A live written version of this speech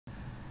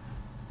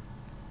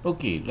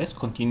Okay, let's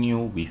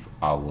continue with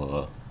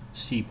our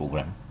C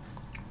program.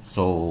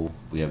 So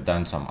we have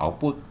done some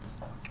output.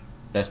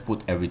 Let's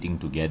put everything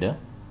together.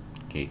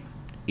 Okay,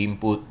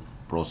 input,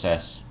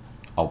 process,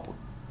 output.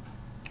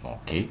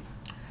 Okay,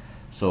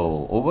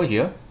 so over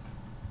here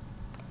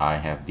I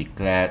have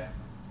declared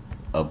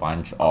a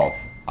bunch of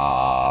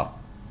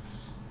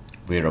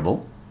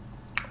variable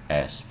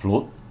as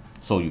float,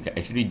 so you can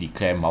actually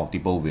declare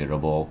multiple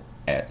variable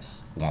at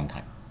one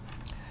time.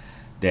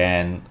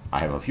 Then I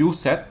have a few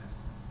set.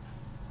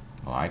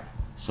 Alright,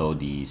 so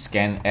the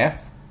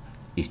scanf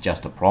is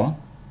just a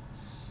prompt,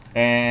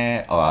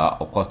 and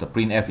of course the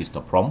printf is the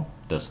prompt.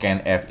 The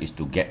scanf is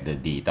to get the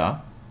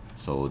data,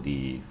 so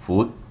the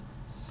food,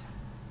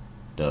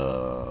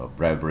 the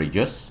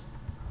beverages,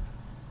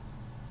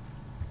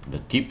 the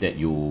tip that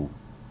you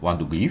want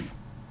to give,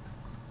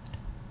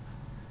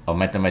 a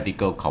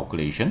mathematical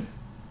calculation,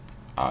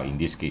 in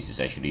this case is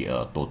actually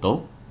a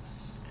total,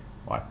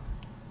 right?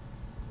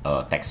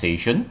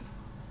 Taxation,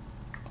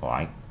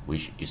 alright,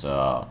 which is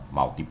a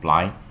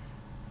multiply.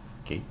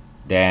 Okay,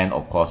 then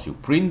of course you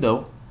print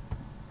the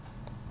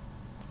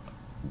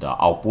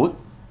output,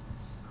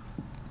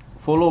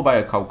 followed by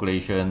a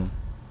calculation,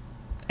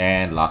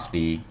 and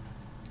lastly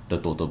the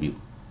total bill.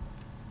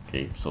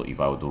 Okay, so if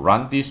I were to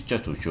run this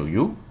just to show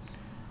you,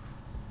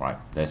 right,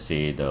 let's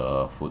say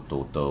the food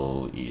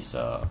total is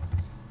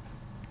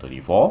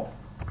 34,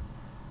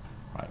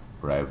 right,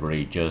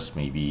 beverages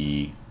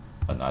maybe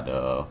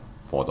another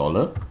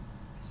 $4,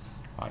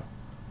 right,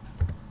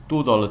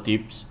 $2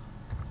 tips.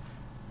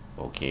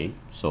 Okay,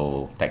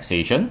 so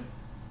taxation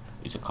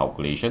is a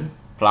calculation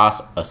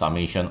plus a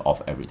summation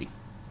of everything.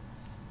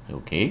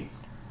 Okay,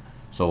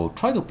 so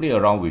try to play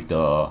around with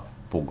the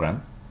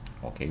program.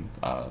 Okay,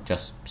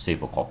 just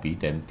save a copy,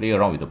 then play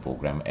around with the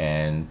program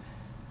and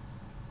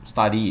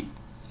study it,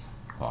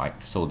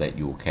 alright, so that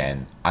you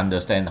can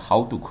understand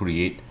how to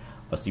create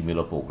a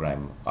similar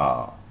program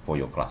for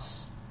your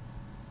class.